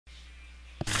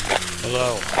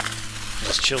Hello,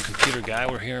 this Chill Computer Guy.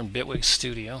 We're here in Bitwig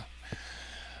Studio.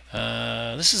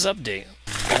 This is update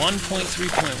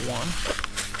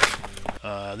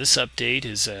 1.3.1. This update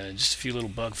is just a few little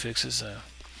bug fixes.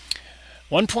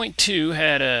 1.2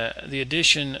 had the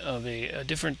addition of a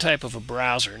different type of a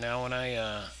browser. Now when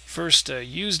I first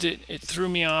used it, it threw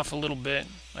me off a little bit.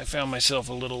 I found myself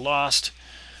a little lost.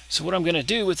 So what I'm going to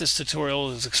do with this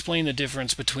tutorial is explain the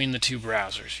difference between the two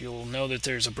browsers. You'll know that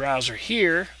there's a browser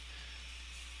here,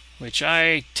 which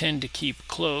I tend to keep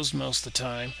closed most of the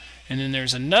time, and then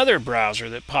there's another browser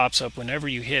that pops up whenever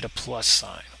you hit a plus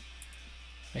sign.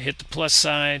 I hit the plus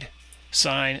sign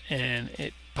and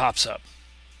it pops up.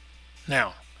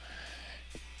 Now,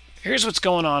 here's what's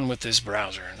going on with this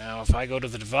browser. Now, if I go to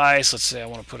the device, let's say I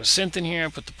want to put a synth in here, I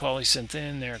put the polysynth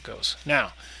in, there it goes.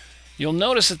 Now, you'll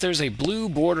notice that there's a blue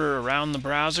border around the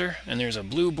browser, and there's a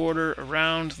blue border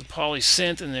around the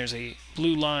polysynth, and there's a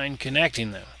blue line connecting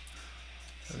them.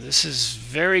 This is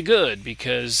very good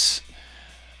because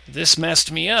this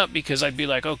messed me up, because I'd be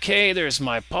like, okay, there's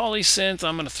my polysynth,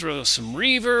 I'm going to throw some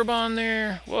reverb on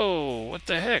there. Whoa, what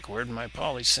the heck, where'd my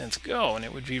polysynth go? And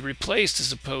it would be replaced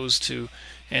as opposed to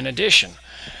an addition.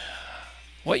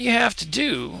 What you have to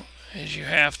do is you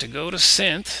have to go to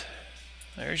synth.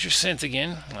 There's your synth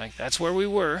again, like that's where we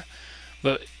were.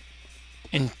 But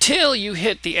until you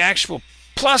hit the actual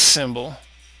plus symbol,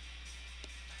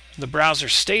 the browser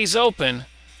stays open,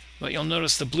 but you'll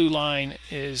notice the blue line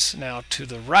is now to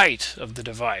the right of the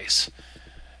device.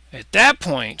 At that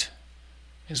point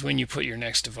is when you put your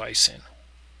next device in.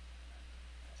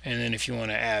 And then if you want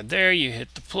to add there, you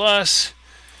hit the plus.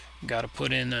 Got to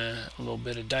put in a little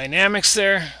bit of dynamics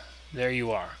there. There you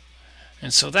are.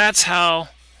 And so that's how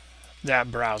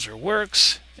that browser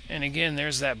works. And again,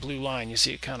 there's that blue line. You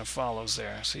see it kind of follows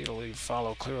there. So it'll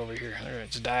follow clear over here. There,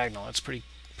 it's diagonal. That's pretty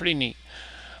neat.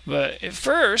 But at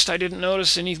first, I didn't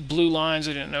notice any blue lines.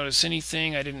 I didn't notice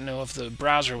anything. I didn't know if the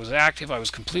browser was active. I was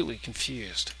completely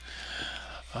confused.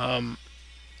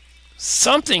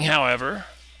 Something, however,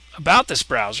 about this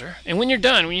browser, and when you're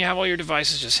done, when you have all your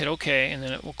devices, just hit OK, and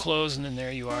then it will close, and then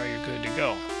there you are. You're good to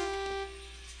go.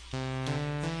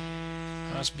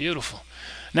 That's beautiful.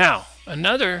 Now,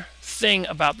 another thing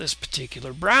about this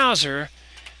particular browser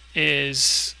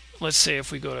is, let's say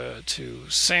if we go to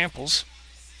samples,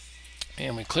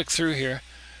 and we click through here,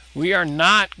 we are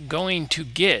not going to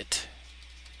get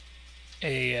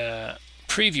a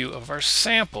preview of our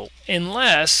sample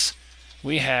unless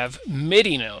we have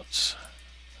MIDI notes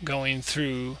going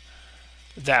through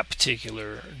that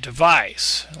particular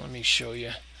device. Let me show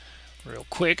you real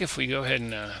quick. If we go ahead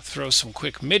and throw some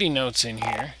quick MIDI notes in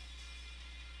here.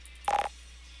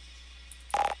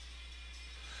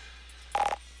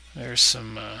 There's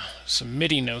some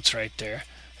MIDI notes right there.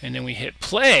 And then we hit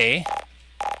play.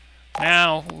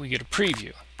 Now we get a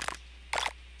preview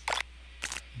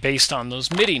based on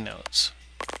those MIDI notes.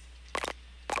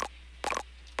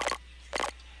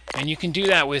 And you can do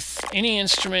that with any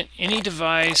instrument, any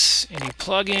device, any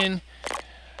plugin,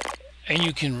 and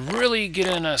you can really get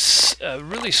in a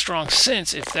really strong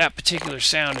sense if that particular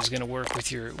sound is going to work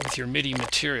with your MIDI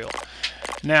material.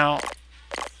 Now,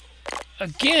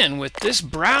 again, with this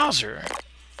browser,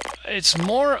 it's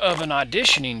more of an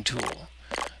auditioning tool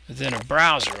than a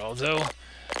browser, although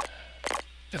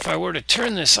if I were to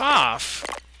turn this off,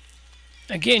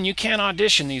 again, you can't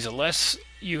audition these unless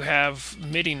you have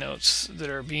MIDI notes that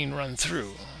are being run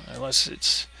through. Unless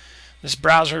it's, this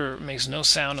browser makes no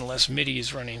sound unless MIDI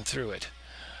is running through it.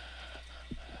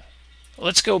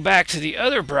 Let's go back to the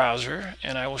other browser,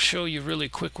 and I will show you really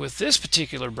quick with this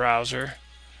particular browser.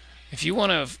 If you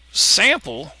want to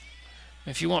sample,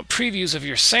 if you want previews of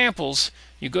your samples,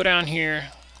 you go down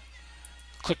here,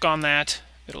 click on that,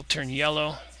 it'll turn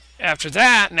yellow. After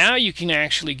that, now you can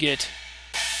actually get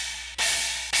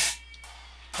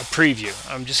a preview.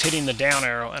 I'm just hitting the down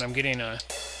arrow and I'm getting a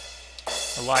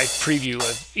live preview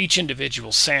of each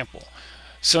individual sample.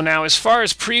 So now, as far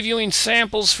as previewing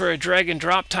samples for a drag and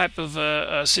drop type of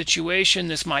a situation,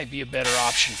 this might be a better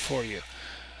option for you.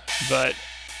 But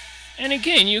and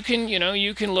again, you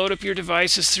can load up your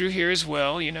devices through here as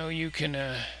well. You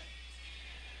can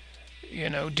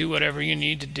do whatever you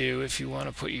need to do. If you want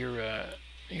to put your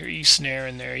E-snare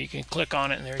in there, you can click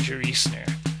on it and there's your E-snare.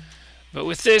 But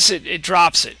with this, it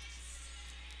drops it.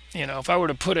 If I were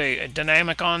to put a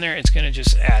dynamic on there, it's going to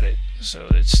just add it. So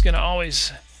it's going to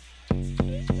always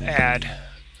add.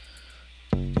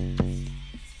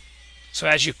 So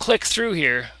as you click through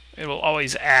here, it will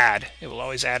always add. It will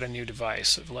always add a new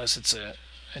device, unless it's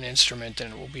an instrument,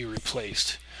 and it will be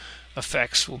replaced.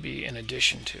 Effects will be in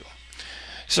addition to.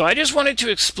 So I just wanted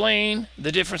to explain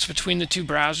the difference between the two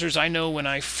browsers. I know when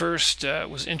I first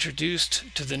was introduced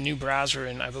to the new browser,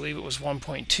 and I believe it was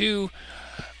 1.2,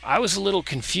 I was a little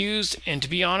confused, and to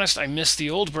be honest, I missed the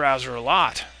old browser a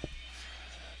lot.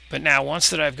 But now, once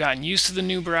that I've gotten used to the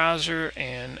new browser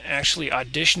and actually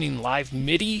auditioning live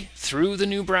MIDI through the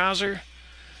new browser,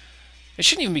 it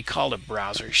shouldn't even be called a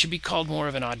browser. It should be called more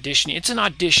of an auditioning. It's an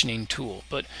auditioning tool.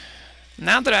 But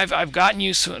now that I've gotten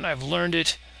used to it and I've learned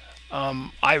it,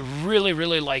 I really,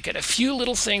 really like it. A few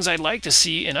little things I'd like to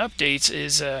see in updates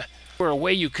is where a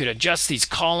way you could adjust these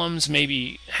columns,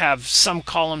 maybe have some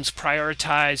columns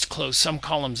prioritized, close some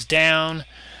columns down.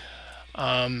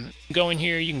 Go in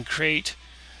here, you can create,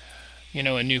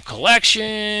 a new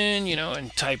collection,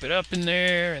 and type it up in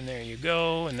there, and there you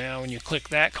go. And now when you click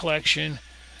that collection,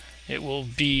 it will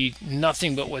be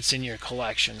nothing but what's in your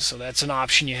collection. So that's an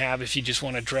option you have if you just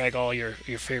want to drag all your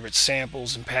favorite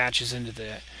samples and patches into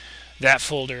that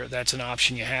folder. That's an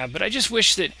option you have. But I just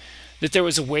wish that there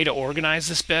was a way to organize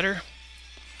this better.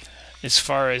 As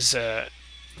far as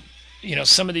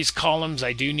some of these columns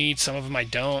I do need, some of them I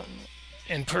don't.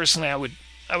 And personally,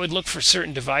 I would look for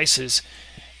certain devices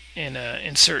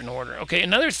in certain order. Okay,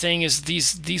 another thing is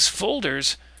these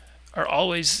folders are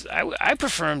always, I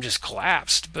prefer them just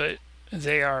collapsed, but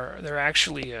they're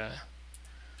actually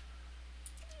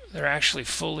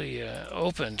fully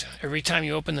opened every time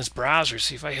you open this browser.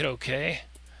 See, if I hit OK,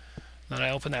 then I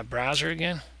open that browser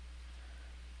again,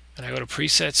 and I go to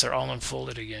presets, they're all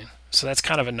unfolded again. So that's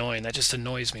kind of annoying. That just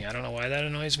annoys me. I don't know why that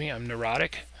annoys me. I'm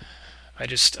neurotic.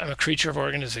 I'm a creature of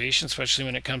organization, especially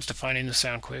when it comes to finding the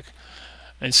sound quick.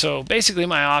 And so basically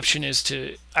my option is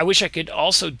I wish I could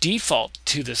also default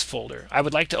to this folder. I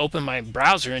would like to open my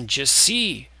browser and just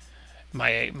see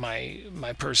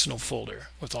my personal folder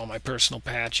with all my personal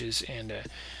patches and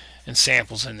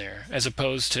samples in there, as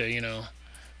opposed to,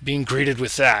 being greeted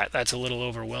with that. That's a little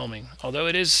overwhelming. Although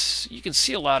it is, you can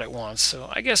see a lot at once. So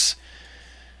I guess,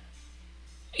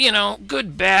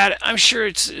 good, bad. I'm sure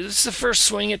it's the first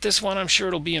swing at this one. I'm sure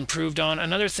it'll be improved on.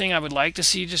 Another thing I would like to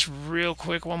see, just real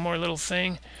quick, one more little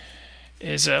thing,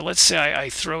 is let's say I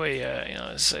throw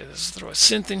let's throw a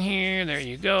synth in here. There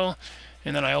you go.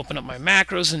 And then I open up my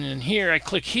macros, and in here I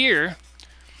click here,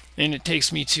 and it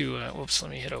takes me to, whoops,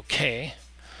 let me hit OK.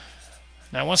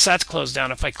 Now once that's closed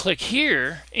down, if I click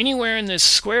here, anywhere in this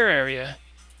square area,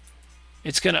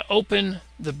 it's going to open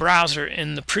the browser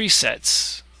in the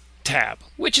presets tab,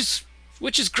 which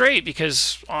is great,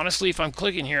 because honestly, if I'm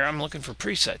clicking here, I'm looking for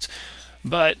presets.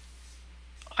 But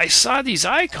I saw these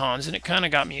icons and it kind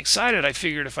of got me excited. I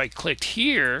figured if I clicked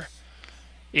here,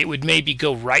 it would maybe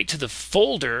go right to the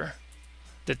folder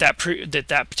that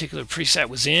particular preset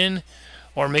was in,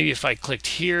 or maybe if I clicked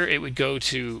here, it would go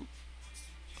to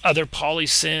other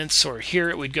polysynths, or here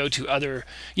it would go to other,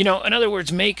 in other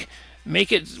words, make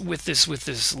it with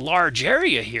this large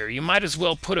area here. You might as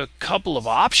well put a couple of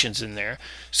options in there,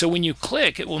 so when you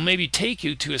click, it will maybe take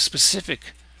you to a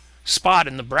specific spot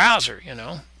in the browser.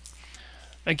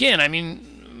 Again, I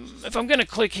mean, if I'm going to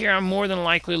click here, I'm more than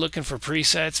likely looking for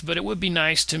presets, but it would be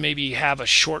nice to maybe have a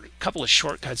couple of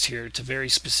shortcuts here to very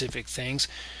specific things.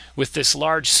 With this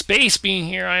large space being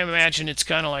here, I imagine it's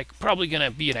kind of like probably going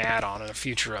to be an add-on in a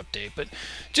future update. But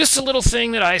just a little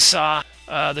thing that I saw,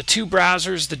 the two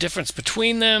browsers, the difference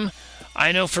between them.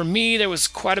 I know for me there was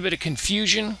quite a bit of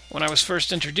confusion when I was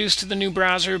first introduced to the new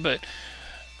browser, but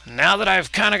now that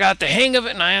I've kind of got the hang of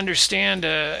it and I understand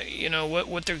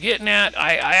what they're getting at,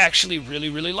 I actually really,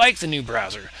 really like the new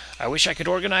browser. I wish I could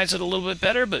organize it a little bit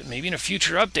better, but maybe in a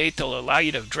future update they'll allow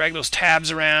you to drag those tabs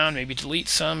around, maybe delete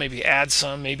some, maybe add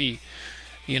some, maybe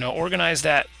organize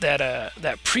that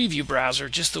preview browser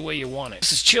just the way you want it.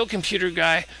 This is Chill Computer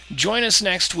Guy. Join us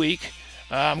next week.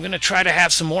 I'm going to try to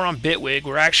have some more on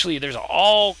Bitwig. There's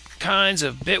all kinds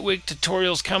of Bitwig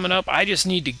tutorials coming up. I just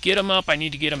need to get them up. I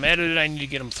need to get them edited. I need to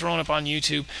get them thrown up on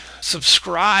YouTube.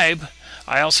 Subscribe.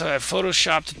 I also have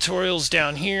Photoshop tutorials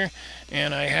down here,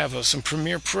 and I have some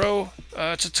Premiere Pro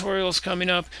tutorials coming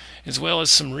up, as well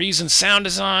as some Reason sound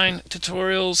design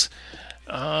tutorials.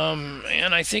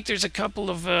 And I think there's a couple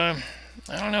of, I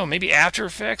don't know, maybe After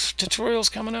Effects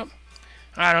tutorials coming up.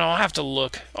 I don't know. I'll have to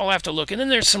look. And then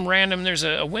there's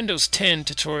a Windows 10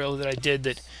 tutorial that I did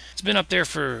that it's been up there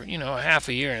for, half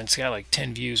a year, and it's got like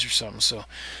 10 views or something. So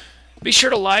be sure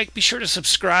to like, be sure to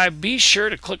subscribe, be sure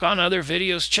to click on other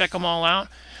videos, check them all out.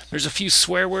 There's a few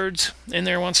swear words in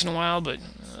there once in a while, but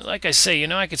like I say,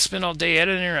 I could spend all day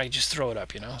editing, or I just throw it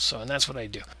up, so, and that's what I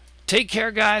do. Take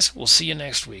care, guys. We'll see you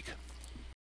next week.